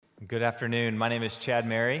Good afternoon. My name is Chad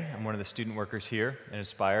Mary. I'm one of the student workers here at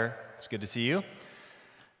Inspire. It's good to see you.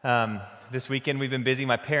 This weekend we've been busy.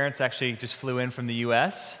 My parents actually just flew in from the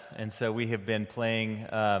U.S., and so we have been playing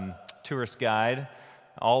tourist guide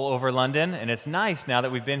all over London. And it's nice now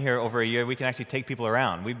that we've been here over a year, we can actually take people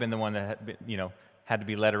around. We've been the one that had to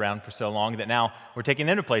be led around for so long that now we're taking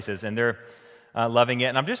them to places, and they're loving it.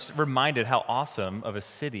 And I'm just reminded how awesome of a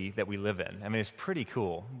city that we live in. I mean, it's pretty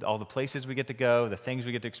cool. All the places we get to go, the things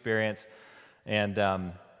we get to experience, and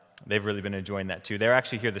they've really been enjoying that too. They're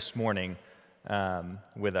actually here this morning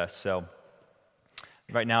with us. So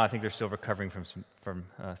right now, I think they're still recovering from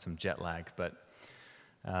some jet lag. But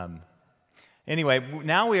anyway,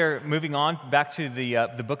 now we are moving on back to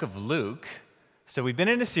the book of Luke. So we've been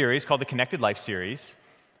in a series called the Connected Life series,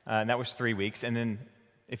 and that was 3 weeks. And then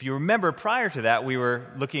if you remember, prior to that, we were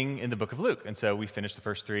looking in the book of Luke. And so we finished the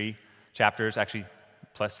first 3 chapters, actually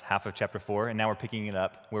plus half of chapter 4, and now we're picking it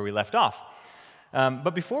up where we left off.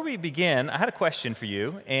 But before we begin, I had a question for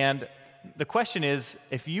you. And the question is,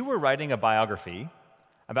 if you were writing a biography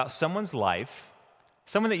about someone's life,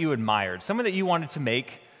 someone that you admired, someone that you wanted to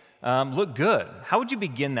make look good, how would you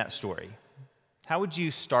begin that story? How would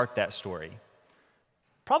you start that story?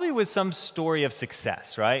 Probably with some story of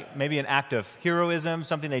success, right? Maybe an act of heroism,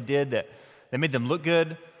 something they did that made them look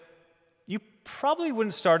good. You probably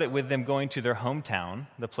wouldn't start it with them going to their hometown,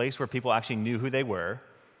 the place where people actually knew who they were,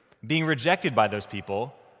 being rejected by those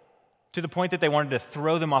people to the point that they wanted to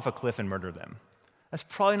throw them off a cliff and murder them. That's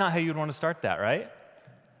probably not how you'd want to start that, right?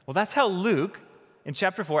 Well, that's how Luke, in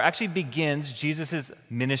chapter 4, actually begins Jesus'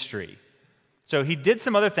 ministry. So he did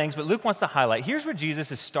some other things, but Luke wants to highlight, here's where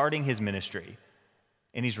Jesus is starting his ministry.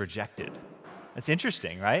 And he's rejected. That's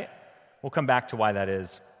interesting, right? We'll come back to why that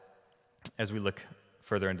is as we look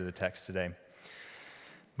further into the text today.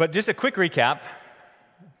 But just a quick recap.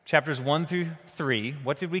 Chapters 1 through 3,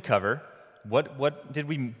 what did we cover? What did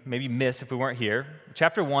we maybe miss if we weren't here?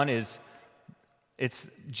 Chapter 1 it's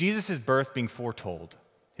Jesus' birth being foretold,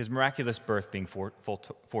 his miraculous birth being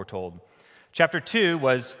foretold. Chapter 2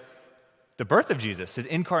 was the birth of Jesus, his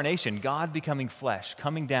incarnation, God becoming flesh,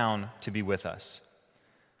 coming down to be with us.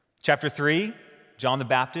 Chapter 3, John the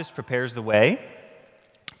Baptist preparing the way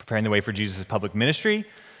for Jesus' public ministry.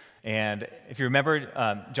 And if you remember,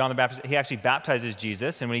 John the Baptist, he actually baptizes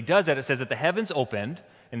Jesus. And when he does that, it says that the heavens opened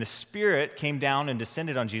and the Spirit came down and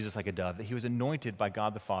descended on Jesus like a dove, that he was anointed by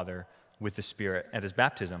God the Father with the Spirit at his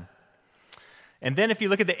baptism. And then if you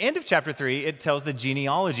look at the end of chapter 3, it tells the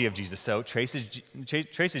genealogy of Jesus. So it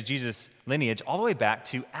traces Jesus' lineage all the way back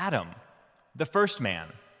to Adam, the first man,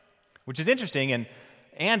 which is interesting. And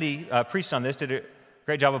Andy preached on this, did a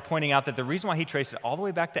great job of pointing out that the reason why he traced it all the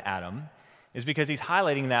way back to Adam is because he's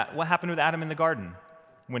highlighting that what happened with Adam in the garden.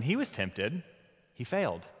 When he was tempted, he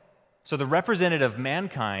failed. So the representative of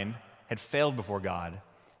mankind had failed before God,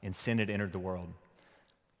 and sin had entered the world.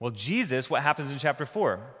 Well, Jesus, what happens in chapter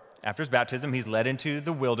 4? After his baptism, he's led into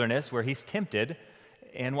the wilderness where he's tempted,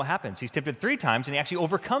 and what happens? He's tempted 3 times, and he actually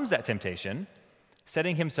overcomes that temptation,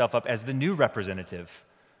 setting himself up as the new representative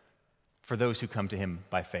for those who come to him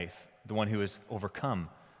by faith, the one who has overcome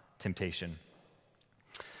temptation.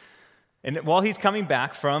 And while he's coming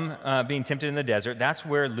back from being tempted in the desert, that's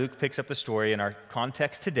where Luke picks up the story in our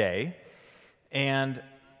context today, and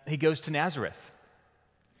he goes to Nazareth.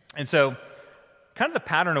 And so kind of the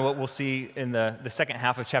pattern of what we'll see in the second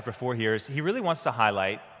half of chapter 4 here is he really wants to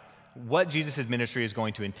highlight what Jesus' ministry is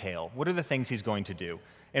going to entail. What are the things he's going to do?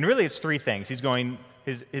 And really it's 3 things.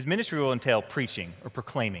 His ministry will entail preaching or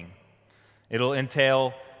proclaiming. It'll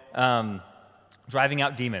entail driving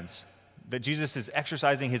out demons, that Jesus is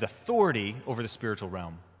exercising his authority over the spiritual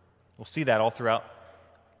realm. We'll see that all throughout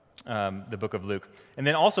the book of Luke. And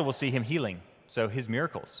then also we'll see him healing, so his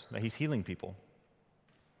miracles, that he's healing people.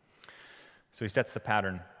 So he sets the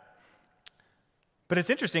pattern. But it's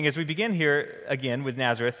interesting, as we begin here again with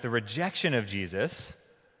Nazareth, the rejection of Jesus,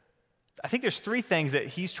 I think there's 3 things that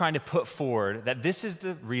he's trying to put forward, that this is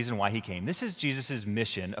the reason why he came. This is Jesus'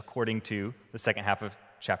 mission according to the second half of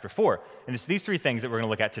chapter 4. And it's these 3 things that we're going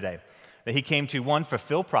to look at today. That he came to, 1,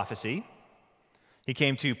 fulfill prophecy. He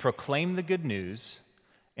came to proclaim the good news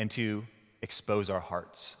and to expose our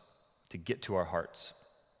hearts, to get to our hearts.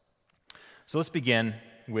 So let's begin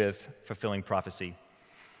with fulfilling prophecy.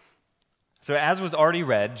 So as was already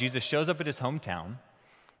read, Jesus shows up at his hometown.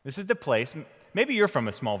 This is the place. Maybe you're from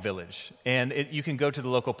a small village, and you can go to the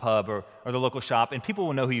local pub or the local shop, and people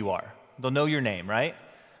will know who you are. They'll know your name, right?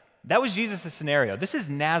 That was Jesus' scenario. This is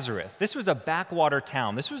Nazareth. This was a backwater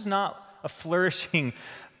town. This was not a flourishing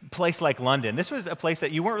place like London. This was a place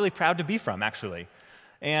that you weren't really proud to be from, actually.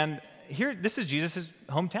 And here, this is Jesus'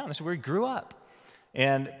 hometown. This is where he grew up.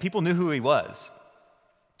 And people knew who he was.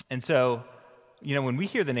 And so, when we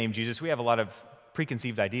hear the name Jesus, we have a lot of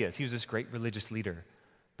preconceived ideas. He was this great religious leader.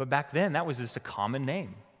 But back then, that was just a common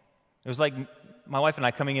name. It was like my wife and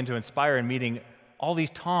I coming into Inspire and meeting all these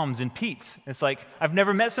Toms and Petes. It's like, I've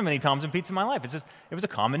never met so many Toms and Petes in my life. It was a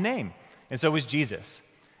common name. And so was Jesus.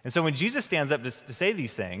 And so when Jesus stands up to say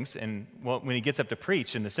these things, and when he gets up to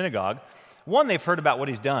preach in the synagogue, one, they've heard about what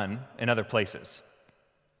he's done in other places.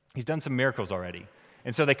 He's done some miracles already.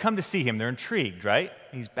 And so they come to see him. They're intrigued, right?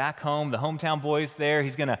 He's back home. The hometown boy's there.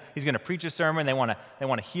 He's gonna preach a sermon. They want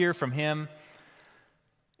to hear from him.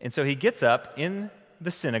 And so he gets up in the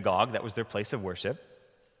synagogue. That was their place of worship.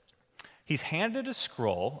 He's handed a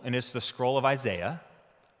scroll, and it's the scroll of Isaiah.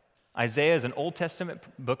 Isaiah is an Old Testament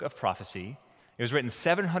book of prophecy. It was written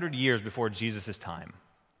 700 years before Jesus' time.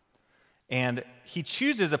 And he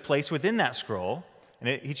chooses a place within that scroll,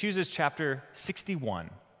 and he chooses chapter 61.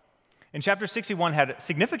 And chapter 61 had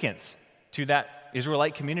significance to that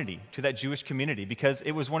Israelite community, to that Jewish community, because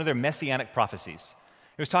it was one of their messianic prophecies.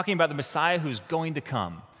 It was talking about the Messiah who's going to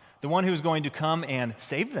come, the one who's going to come and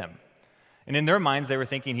save them. And in their minds, they were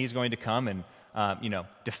thinking he's going to come and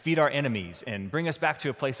defeat our enemies and bring us back to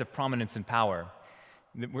a place of prominence and power.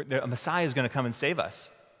 A Messiah is going to come and save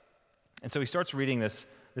us. And so he starts reading this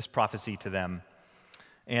prophecy to them.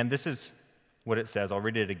 And this is what it says. I'll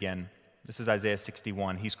read it again. This is Isaiah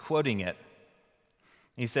 61. He's quoting it.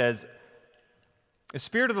 He says, "The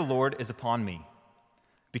Spirit of the Lord is upon me,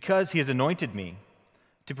 because he has anointed me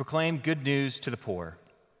to proclaim good news to the poor.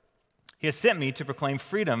 He has sent me to proclaim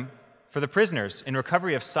freedom for the prisoners and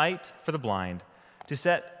recovery of sight for the blind, to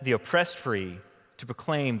set the oppressed free, to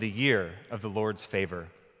proclaim the year of the Lord's favor."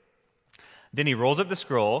 Then he rolls up the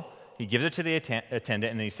scroll, he gives it to the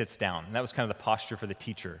attendant, and then he sits down. And that was kind of the posture for the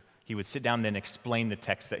teacher. He would sit down and then explain the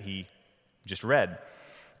text that he just read.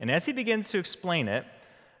 And as he begins to explain it,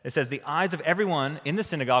 it says, the eyes of everyone in the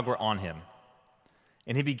synagogue were on him.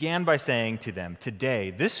 And he began by saying to them, "Today,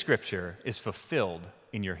 this scripture is fulfilled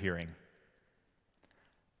in your hearing."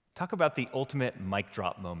 Talk about the ultimate mic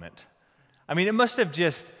drop moment. I mean, it must have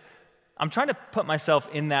I'm trying to put myself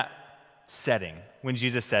in that setting when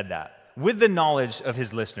Jesus said that, with the knowledge of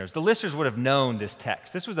his listeners. The listeners would have known this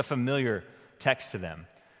text. This was a familiar text to them.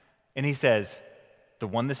 And he says, the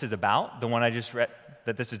one this is about, the one I just read,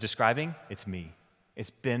 that this is describing, it's me. It's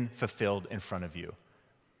been fulfilled in front of you.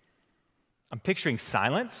 I'm picturing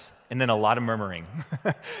silence and then a lot of murmuring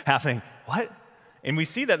happening. What? And we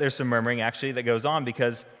see that there's some murmuring actually that goes on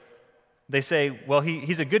because they say, well,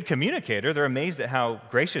 he's a good communicator. They're amazed at how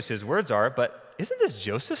gracious his words are, but isn't this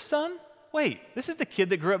Joseph's son? Wait, this is the kid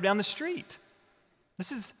that grew up down the street.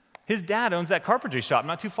 His dad owns that carpentry shop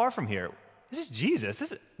not too far from here. This is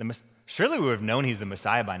Jesus. Surely we would have known he's the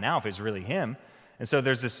Messiah by now if it's really him. And so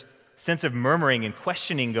there's this sense of murmuring and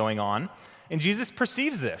questioning going on. And Jesus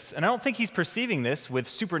perceives this. And I don't think he's perceiving this with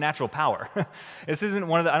supernatural power. This isn't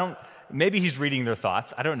maybe he's reading their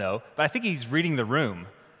thoughts. I don't know. But I think he's reading the room.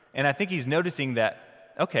 And I think he's noticing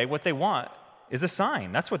that, okay, what they want is a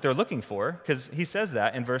sign. That's what they're looking for, because he says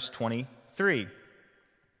that in verse 23.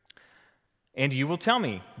 "And you will tell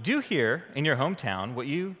me, do here in your hometown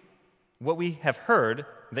what we have heard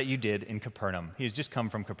that you did in Capernaum." He has just come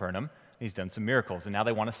from Capernaum. He's done some miracles, and now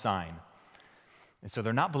they want a sign. And so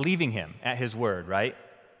they're not believing him at his word, right?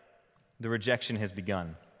 The rejection has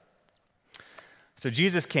begun. So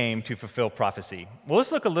Jesus came to fulfill prophecy. Well,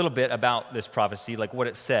 let's look a little bit about this prophecy, like what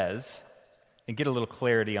it says, and get a little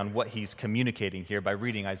clarity on what he's communicating here by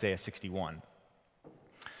reading Isaiah 61.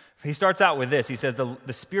 He starts out with this. He says,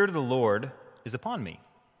 the Spirit of the Lord is upon me.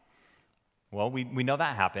 Well, we know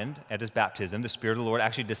that happened at his baptism. The Spirit of the Lord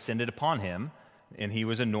actually descended upon him, and he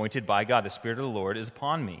was anointed by God. The Spirit of the Lord is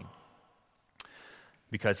upon me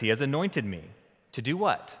because he has anointed me. To do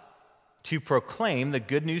what? To proclaim the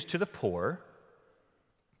good news to the poor.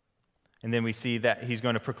 And then we see that he's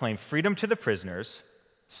going to proclaim freedom to the prisoners,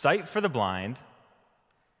 sight for the blind,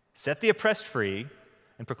 set the oppressed free,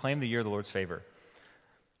 and proclaim the year of the Lord's favor.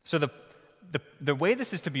 So the way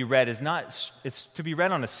this is to be read it's to be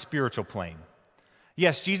read on a spiritual plane.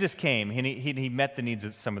 Yes, Jesus came, and he met the needs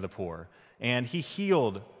of some of the poor, and he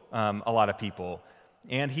healed a lot of people,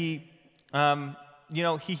 and he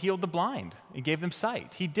healed the blind. He gave them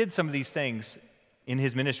sight. He did some of these things in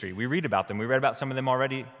his ministry. We read about them. We read about some of them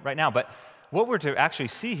already right now. But what we're to actually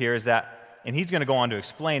see here is that, and he's going to go on to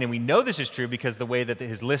explain, and we know this is true because the way that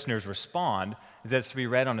his listeners respond is that it's to be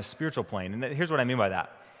read on a spiritual plane. And here's what I mean by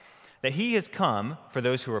that. That he has come for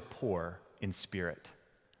those who are poor in spirit,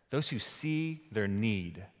 those who see their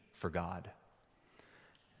need for God.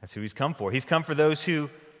 That's who he's come for. He's come for those who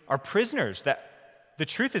are prisoners, that the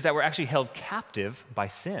truth is that we're actually held captive by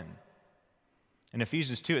sin. In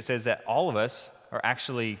Ephesians 2, it says that all of us are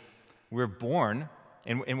actually, we're born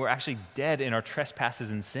and we're actually dead in our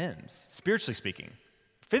trespasses and sins, spiritually speaking.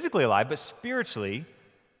 Physically alive, but spiritually,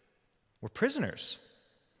 we're prisoners.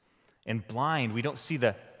 And blind, we don't see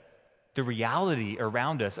the reality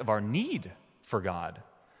around us of our need for God.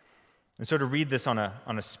 And so to read this on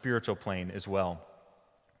a spiritual plane as well.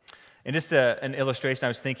 And just an illustration, I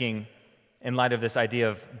was thinking in light of this idea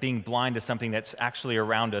of being blind to something that's actually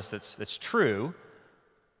around us that's true,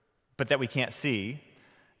 but that we can't see.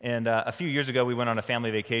 And a few years ago, we went on a family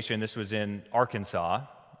vacation. This was in Arkansas.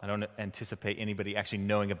 I don't anticipate anybody actually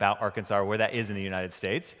knowing about Arkansas or where that is in the United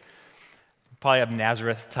States. Probably a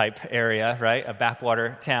Nazareth-type area, right? A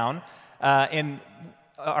backwater town. And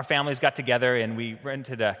our families got together, and we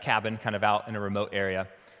rented a cabin kind of out in a remote area.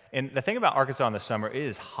 And the thing about Arkansas in the summer, it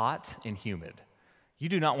is hot and humid. You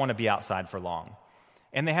do not want to be outside for long.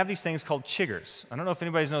 And they have these things called chiggers. I don't know if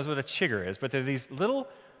anybody knows what a chigger is, but they're these little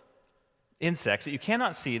insects that you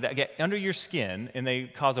cannot see that get under your skin, and they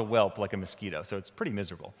cause a whelp like a mosquito. So it's pretty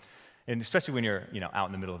miserable, and especially when you're out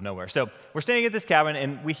in the middle of nowhere. So we're staying at this cabin,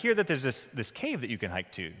 and we hear that there's this cave that you can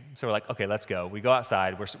hike to. So we're like, okay, let's go. We go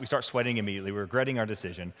outside. We start sweating immediately. We're regretting our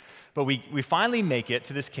decision. But we finally make it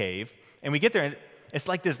to this cave, and we get there, and it's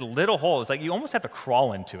like this little hole. It's like you almost have to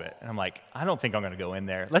crawl into it. And I'm like, I don't think I'm going to go in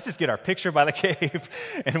there. Let's just get our picture by the cave,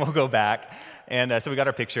 and we'll go back. And so we got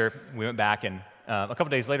our picture. We went back, and a couple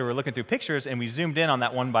days later, we were looking through pictures, and we zoomed in on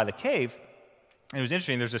that one by the cave. And it was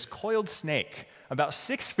interesting. There's this coiled snake about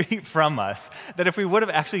 6 feet from us that if we would have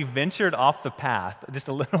actually ventured off the path just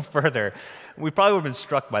a little further, we probably would have been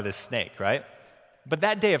struck by this snake, right? But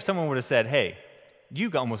that day, if someone would have said, hey, you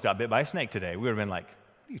almost got bit by a snake today, we would have been like,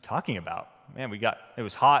 what are you talking about? Man, it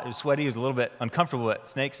was hot, it was sweaty, it was a little bit uncomfortable, but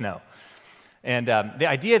snakes, no. And the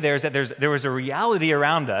idea there is that there was a reality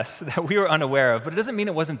around us that we were unaware of, but it doesn't mean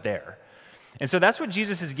it wasn't there. And so that's what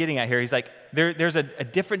Jesus is getting at here. He's like, there's a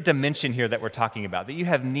different dimension here that we're talking about, that you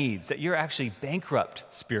have needs, that you're actually bankrupt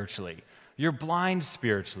spiritually, you're blind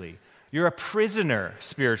spiritually, you're a prisoner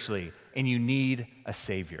spiritually, and you need a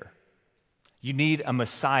Savior. You need a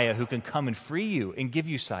Messiah who can come and free you and give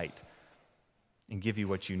you sight and give you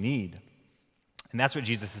what you need. And that's what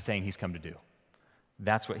Jesus is saying he's come to do.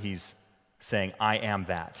 That's what he's saying, I am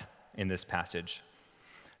that, in this passage.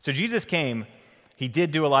 So Jesus came, he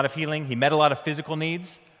did do a lot of healing, he met a lot of physical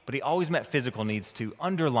needs, but he always met physical needs to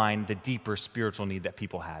underline the deeper spiritual need that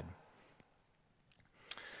people had.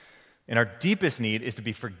 And our deepest need is to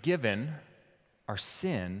be forgiven our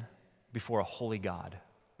sin before a holy God.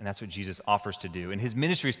 And that's what Jesus offers to do. And his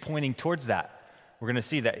ministry is pointing towards that. We're going to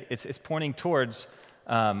see that it's pointing towards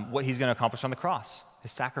what he's going to accomplish on the cross,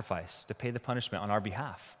 his sacrifice to pay the punishment on our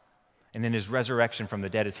behalf. And then his resurrection from the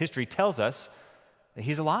dead. His history tells us that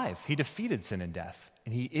he's alive. He defeated sin and death,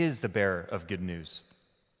 and he is the bearer of good news.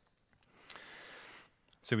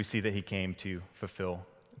 So we see that he came to fulfill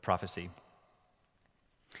prophecy.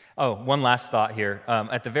 Oh, one last thought here.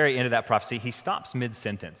 At the very end of that prophecy, he stops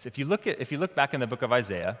mid-sentence. If you look back in the book of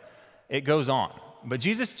Isaiah, it goes on. But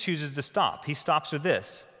Jesus chooses to stop. He stops with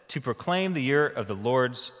this, to proclaim the year of the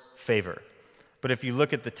Lord's favor. But if you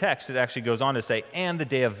look at the text, it actually goes on to say, and the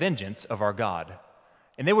day of vengeance of our God.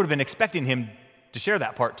 And they would have been expecting him to share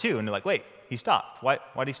that part too. And they're like, wait, he stopped. Why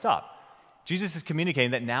did he stop? Jesus is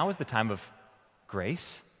communicating that now is the time of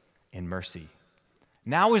grace and mercy.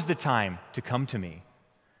 Now is the time to come to me.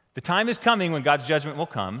 The time is coming when God's judgment will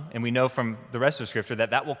come, and we know from the rest of Scripture that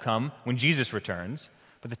that will come when Jesus returns.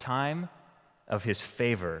 But the time of his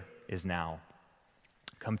favor is now.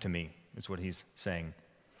 Come to me, is what he's saying.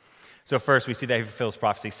 So first, we see that he fulfills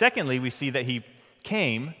prophecy. Secondly, we see that he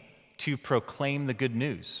came to proclaim the good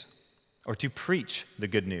news, or to preach the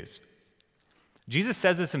good news. Jesus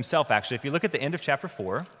says this himself, actually. If you look at the end of chapter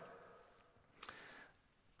 4,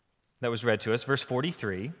 that was read to us, verse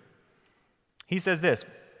 43, he says this,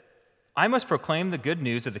 I must proclaim the good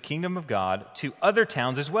news of the kingdom of God to other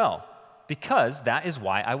towns as well, because that is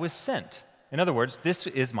why I was sent. In other words, this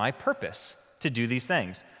is my purpose, to do these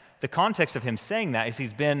things. The context of him saying that is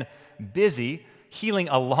he's been busy healing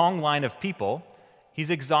a long line of people.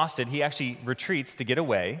 He's exhausted. He actually retreats to get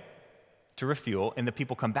away, to refuel, and the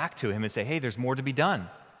people come back to him and say, hey, there's more to be done.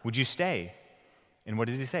 Would you stay? And what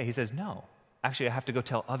does he say? He says, no. Actually, I have to go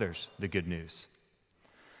tell others the good news.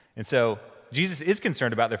 And so Jesus is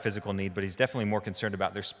concerned about their physical need, but he's definitely more concerned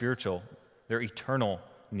about their spiritual, their eternal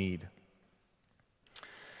need.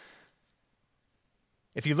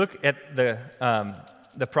 If you look at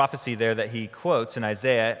the prophecy there that he quotes in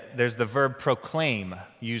Isaiah, there's the verb proclaim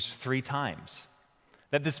used 3 times.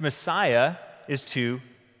 That this Messiah is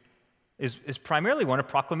is primarily one of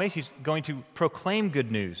proclamation. He's going to proclaim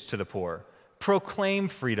good news to the poor, proclaim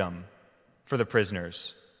freedom for the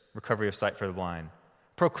prisoners, recovery of sight for the blind,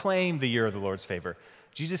 proclaim the year of the Lord's favor.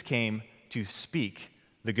 Jesus came to speak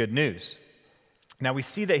the good news. Now we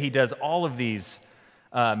see that he does all of these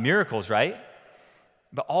miracles, right?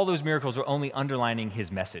 But all those miracles were only underlining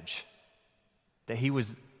his message, that he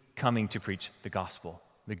was coming to preach the gospel,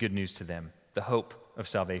 the good news to them, the hope of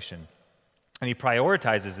salvation. And he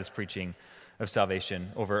prioritizes this preaching of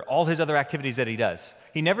salvation over all his other activities that he does.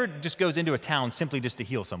 He never just goes into a town simply just to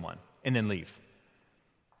heal someone and then leave.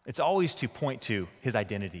 It's always to point to his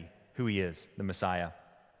identity, who he is, the Messiah.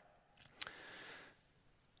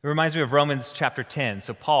 It reminds me of Romans chapter 10.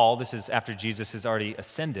 So Paul, this is after Jesus has already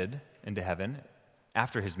ascended into heaven,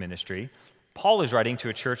 after his ministry. Paul is writing to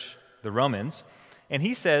a church, the Romans, and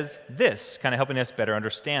he says this, kind of helping us better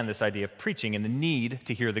understand this idea of preaching and the need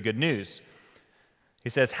to hear the good news. He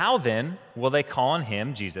says, "How then will they call on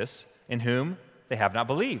him, Jesus, in whom they have not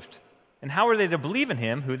believed? And how are they to believe in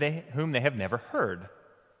him whom they have never heard?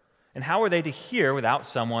 And how are they to hear without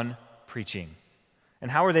someone preaching? And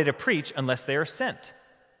how are they to preach unless they are sent?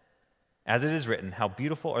 As it is written, how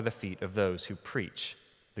beautiful are the feet of those who preach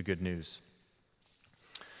the good news."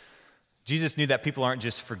 Jesus knew that people aren't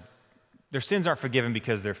just their sins aren't forgiven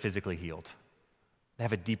because they're physically healed. They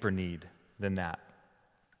have a deeper need than that.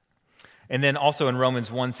 And then also in Romans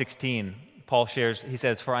 1:16, Paul shares, he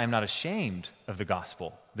says, "For I am not ashamed of the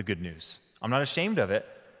gospel," the good news. "I'm not ashamed of it,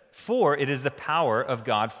 for it is the power of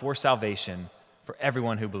God for salvation for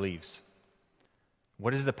everyone who believes."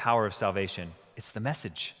 What is the power of salvation? It's the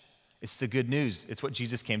message. It's the good news. It's what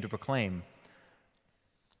Jesus came to proclaim.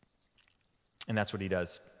 And that's what he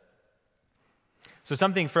does. So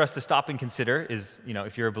something for us to stop and consider is,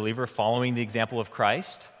 if you're a believer, following the example of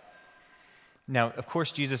Christ. Now, of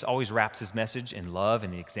course, Jesus always wraps his message in love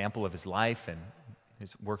and the example of his life and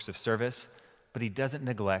his works of service, but he doesn't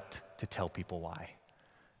neglect to tell people why.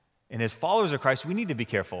 And as followers of Christ, we need to be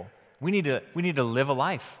careful. We need to live a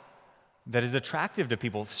life that is attractive to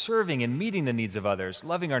people, serving and meeting the needs of others,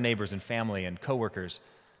 loving our neighbors and family and coworkers,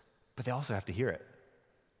 but they also have to hear it.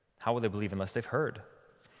 How will they believe unless they've heard?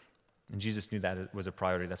 And Jesus knew that it was a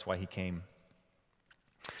priority. That's why he came.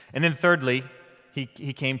 And then thirdly, he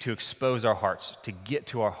came to expose our hearts, to get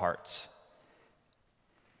to our hearts.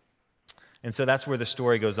 And so that's where the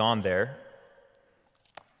story goes on there.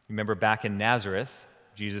 Remember back in Nazareth,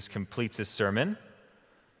 Jesus completes his sermon.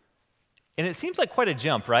 And it seems like quite a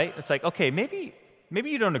jump, right? It's like, okay, maybe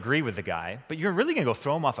you don't agree with the guy, but you're really going to go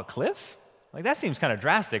throw him off a cliff? Like that seems kind of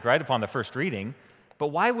drastic, right, upon the first reading.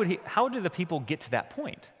 But how do the people get to that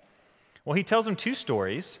point? Well, he tells them two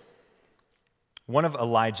stories. One of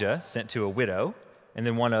Elijah sent to a widow, and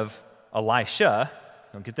then one of Elisha,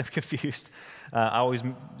 don't get them confused, I always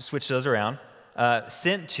switch those around,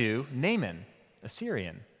 sent to Naaman, a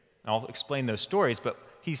Syrian. I'll explain those stories, but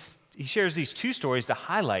he shares these two stories to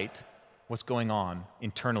highlight what's going on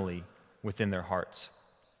internally within their hearts.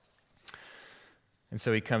 And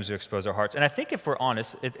so he comes to expose our hearts. And I think if we're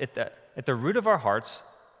honest, at the root of our hearts,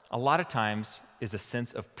 a lot of times is a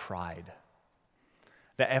sense of pride.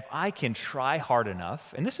 That if I can try hard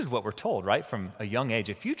enough, and this is what we're told, right, from a young age,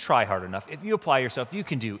 if you try hard enough, if you apply yourself, you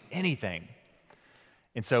can do anything.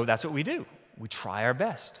 And so that's what we do. We try our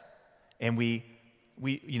best. And we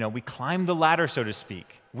climb the ladder, so to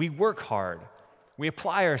speak. We work hard. We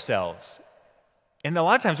apply ourselves. And a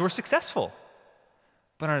lot of times we're successful.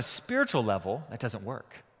 But on a spiritual level, that doesn't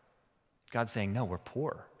work. God's saying, no, we're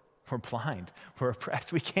poor. We're blind. We're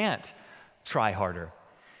oppressed. We can't try harder.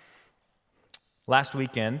 Last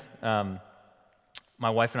weekend, my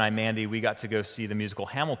wife and I, Mandy, we got to go see the musical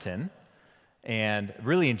Hamilton and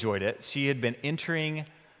really enjoyed it. She had been entering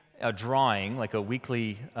a drawing, like a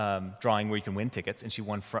weekly drawing where you can win tickets, and she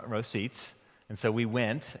won front row seats. And so we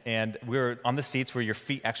went, and we were on the seats where your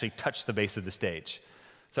feet actually touch the base of the stage.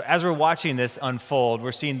 So as we're watching this unfold,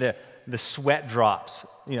 we're seeing the sweat drops,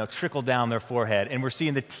 trickle down their forehead, and we're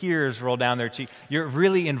seeing the tears roll down their cheek. You're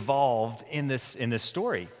really involved in this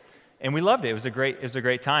story, and we loved it. It was a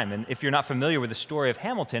great time. And if you're not familiar with the story of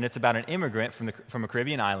Hamilton, it's about an immigrant from a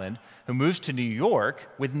Caribbean island who moves to New York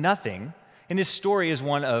with nothing, and his story is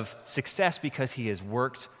one of success because he has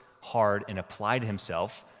worked hard and applied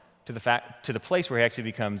himself to the place where he actually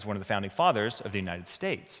becomes one of the founding fathers of the United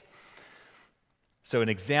States. So an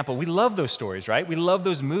example, we love those stories, right? We love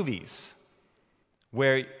those movies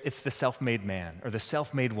where it's the self-made man or the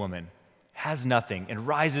self-made woman has nothing and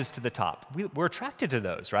rises to the top. We're attracted to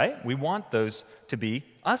those, right? We want those to be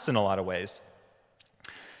us in a lot of ways.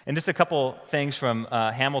 And just a couple things from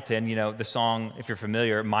Hamilton, the song, if you're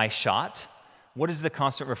familiar, My Shot, What is the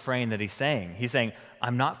constant refrain that he's saying? He's saying,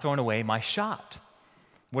 I'm not throwing away my shot.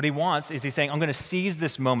 What he wants is he's saying, I'm going to seize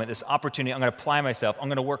this moment, this opportunity. I'm going to apply myself. I'm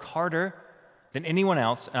going to work harder than anyone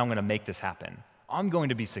else, and I'm going to make this happen. I'm going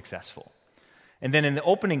to be successful. And then in the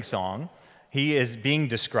opening song, he is being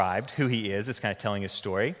described who he is. It's kind of telling his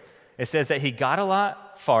story. It says that he got a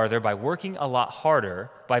lot farther by working a lot harder,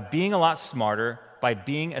 by being a lot smarter, by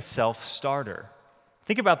being a self-starter.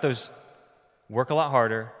 Think about those: work a lot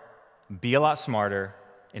harder, be a lot smarter,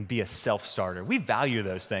 and be a self-starter. We value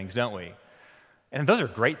those things, don't we? And those are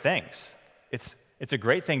great things. It's a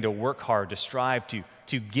great thing to work hard, to strive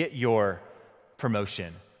to get your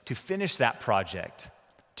promotion, to finish that project,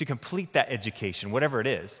 to complete that education, whatever it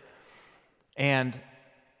is. And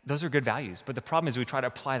those are good values. But the problem is we try to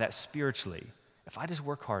apply that spiritually. If I just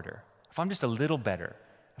work harder, if I'm just a little better,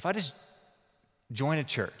 if I just join a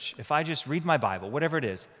church, if I just read my Bible, whatever it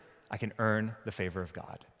is, I can earn the favor of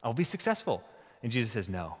God. I'll be successful. And Jesus says,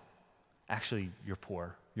 no, actually, you're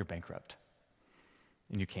poor, you're bankrupt,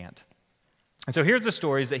 and you can't. And so here's the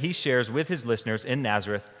stories that he shares with his listeners in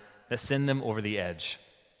Nazareth that send them over the edge.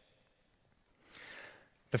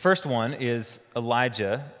 The first one is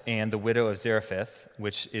Elijah and the widow of Zarephath,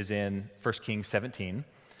 which is in 1 Kings 17.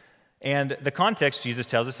 And the context, Jesus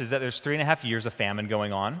tells us, is that there's 3.5 years of famine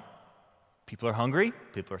going on. People are hungry,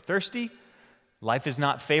 people are thirsty, life is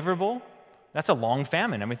not favorable. That's a long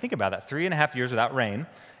famine. I mean, think about that, 3.5 years without rain.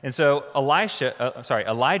 And so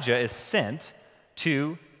Elijah is sent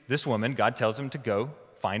to this woman. God tells him to go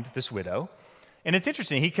find this widow. And it's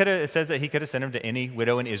interesting, it says that he could have sent him to any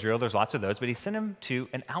widow in Israel. There's lots of those, but he sent him to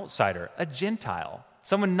an outsider, a Gentile,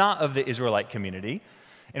 someone not of the Israelite community.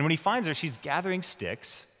 And when he finds her, she's gathering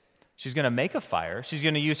sticks. She's going to make a fire. She's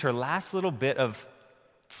going to use her last little bit of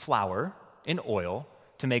flour and oil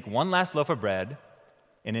to make one last loaf of bread,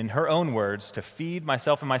 and in her own words, to feed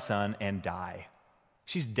myself and my son and die.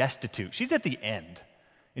 She's destitute. She's at the end,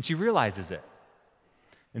 and she realizes it.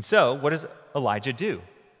 And so, what does Elijah do?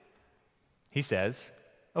 He says,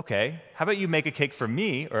 okay, how about you make a cake for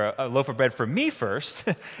me, or a loaf of bread for me first,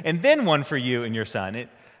 and then one for you and your son.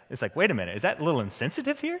 It's like, wait a minute, is that a little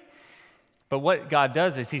insensitive here? But what God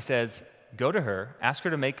does is he says, go to her, ask her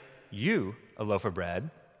to make you a loaf of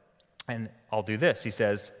bread, and I'll do this. He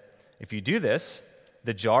says, if you do this,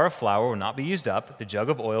 the jar of flour will not be used up, the jug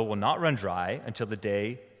of oil will not run dry until the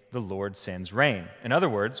day the Lord sends rain. In other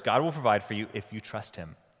words, God will provide for you if you trust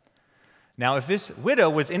him. Now, if this widow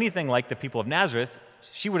was anything like the people of Nazareth,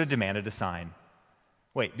 she would have demanded a sign.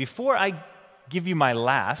 Wait, before I give you my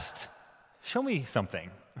last, show me something.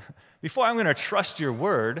 Before I'm going to trust your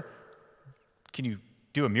word, can you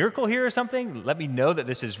do a miracle here or something? Let me know that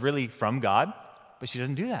this is really from God. But she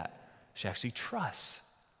doesn't do that. She actually trusts.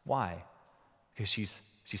 Why? Because she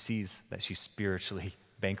sees that she's spiritually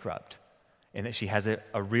bankrupt and that she has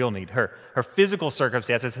a real need. Her physical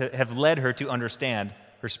circumstances have led her to understand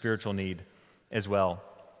her spiritual need as well.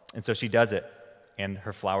 And so she does it, and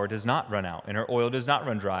her flour does not run out, and her oil does not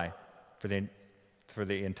run dry for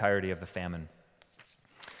the entirety of the famine.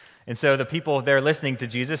 And so the people there listening to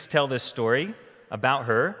Jesus tell this story about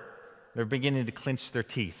her, they're beginning to clench their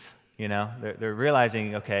teeth. You know, they're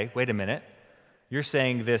realizing, okay, wait a minute. You're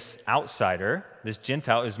saying this outsider, this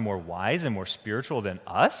Gentile, is more wise and more spiritual than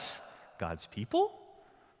us, God's people?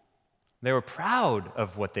 They were proud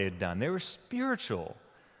of what they had done. They were spiritual.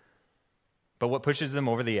 But what pushes them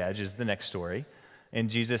over the edge is the next story.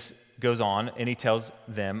 And Jesus goes on and he tells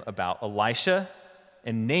them about Elisha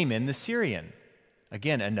and Naaman the Syrian.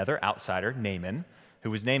 Again, another outsider, Naaman.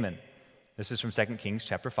 Who was Naaman? This is from 2 Kings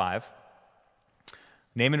chapter 5.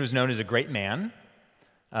 Naaman was known as a great man.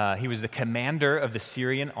 He was the commander of the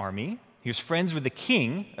Syrian army. He was friends with the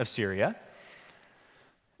king of Syria.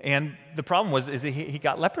 And the problem was that he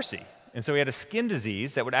got leprosy. And so he had a skin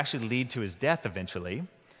disease that would actually lead to his death eventually.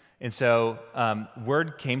 And so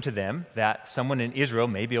word came to them that someone in Israel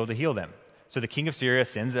may be able to heal them. So the king of Syria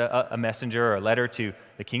sends a messenger or a letter to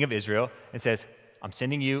the king of Israel and says, I'm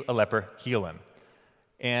sending you a leper, heal him.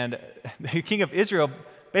 And the king of Israel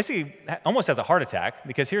basically almost has a heart attack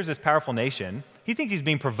because here's this powerful nation. He thinks he's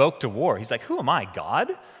being provoked to war. He's like, who am I,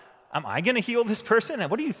 God? Am I going to heal this person?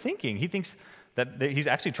 And what are you thinking? He thinks that he's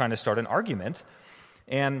actually trying to start an argument,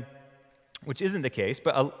 and which isn't the case.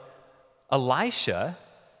 But Elisha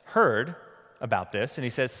heard about this, and he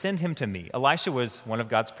says, send him to me. Elisha was one of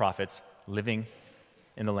God's prophets living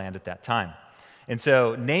in the land at that time. And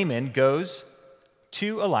so Naaman goes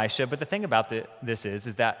to Elisha, but the thing about this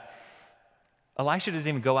is that Elisha doesn't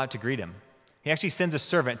even go out to greet him. He actually sends a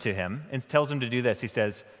servant to him and tells him to do this. He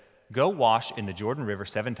says, go wash in the Jordan River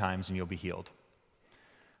 7 times and you'll be healed.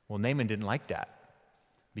 Well, Naaman didn't like that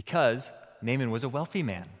because Naaman was a wealthy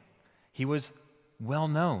man. He was well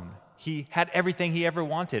known. He had everything he ever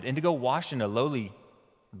wanted. And to go wash in a lowly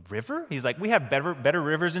river? He's like, we have better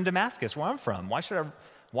rivers in Damascus, where I'm from. Why should I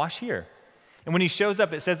wash here? And when he shows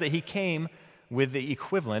up, it says that he came with the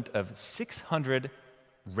equivalent of 600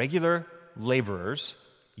 regular laborers'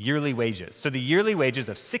 yearly wages. So the yearly wages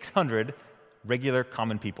of 600 regular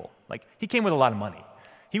common people. Like, he came with a lot of money.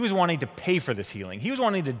 He was wanting to pay for this healing. He was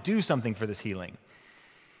wanting to do something for this healing.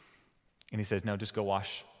 And he says, no, just go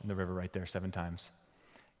wash in the river right there 7 times.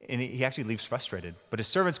 And he actually leaves frustrated. But his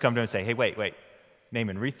servants come to him and say, hey, wait,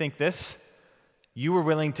 Naaman, rethink this. You were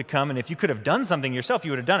willing to come, and if you could have done something yourself,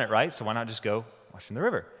 you would have done it, right? So why not just go wash in the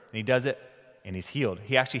river? And he does it, and he's healed.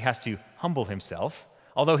 He actually has to humble himself.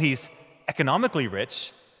 Although he's economically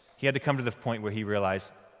rich, he had to come to the point where he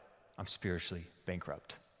realized, I'm spiritually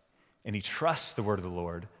bankrupt. And he trusts the word of the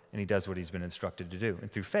Lord, and he does what he's been instructed to do.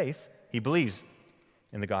 And through faith, he believes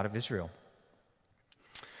in the God of Israel.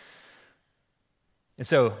 And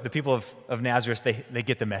so the people of Nazareth, they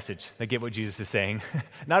get the message. They get what Jesus is saying.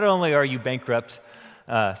 Not only are you bankrupt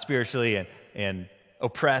spiritually and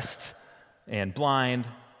oppressed and blind,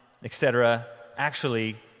 etc.,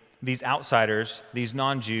 actually, these outsiders, these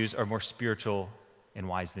non-Jews, are more spiritual and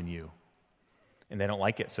wise than you. And they don't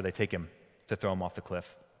like it, so they take him to throw him off the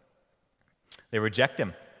cliff. They reject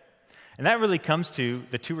him. And that really comes to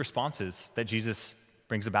the 2 responses that Jesus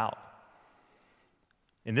brings about.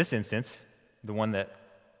 In this instance, the one that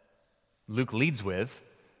Luke leads with,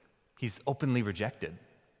 he's openly rejected.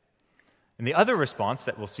 And the other response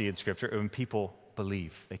that we'll see in Scripture are when people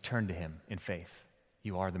believe. They turn to him in faith.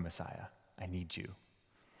 You are the Messiah. I need you.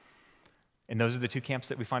 And those are the 2 camps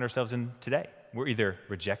that we find ourselves in today. We're either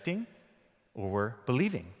rejecting or we're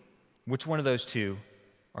believing. Which one of those 2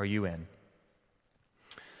 are you in?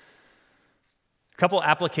 A couple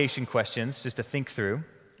application questions just to think through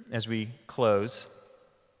as we close.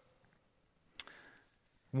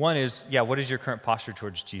 One is, what is your current posture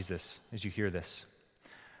towards Jesus as you hear this?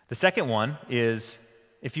 The second one is,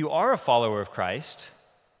 if you are a follower of Christ,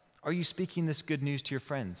 are you speaking this good news to your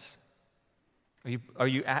friends? Are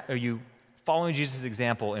you following Jesus'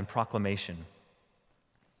 example in proclamation?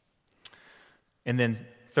 And then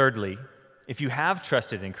thirdly, if you have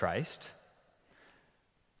trusted in Christ,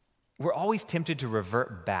 we're always tempted to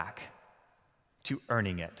revert back to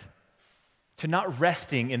earning it, to not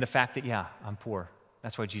resting in the fact that, I'm poor.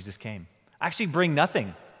 That's why Jesus came. I actually bring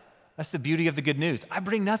nothing. That's the beauty of the good news. I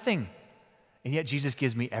bring nothing, and yet Jesus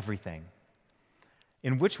gives me everything.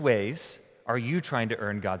 In which ways are you trying to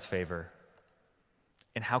earn God's favor?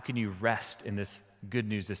 And how can you rest in this good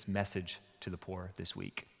news, this message to the poor this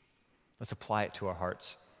week? Let's apply it to our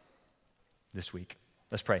hearts this week.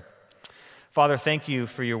 Let's pray. Father, thank you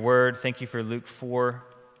for your word. Thank you for Luke 4.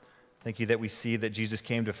 Thank you that we see that Jesus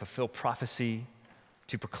came to fulfill prophecy,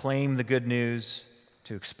 to proclaim the good news,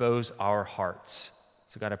 to expose our hearts.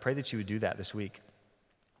 So God, I pray that you would do that this week.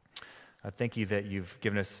 I thank you that you've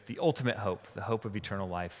given us the ultimate hope, the hope of eternal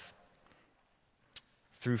life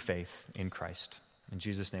through faith in Christ. In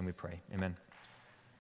Jesus' name we pray. Amen.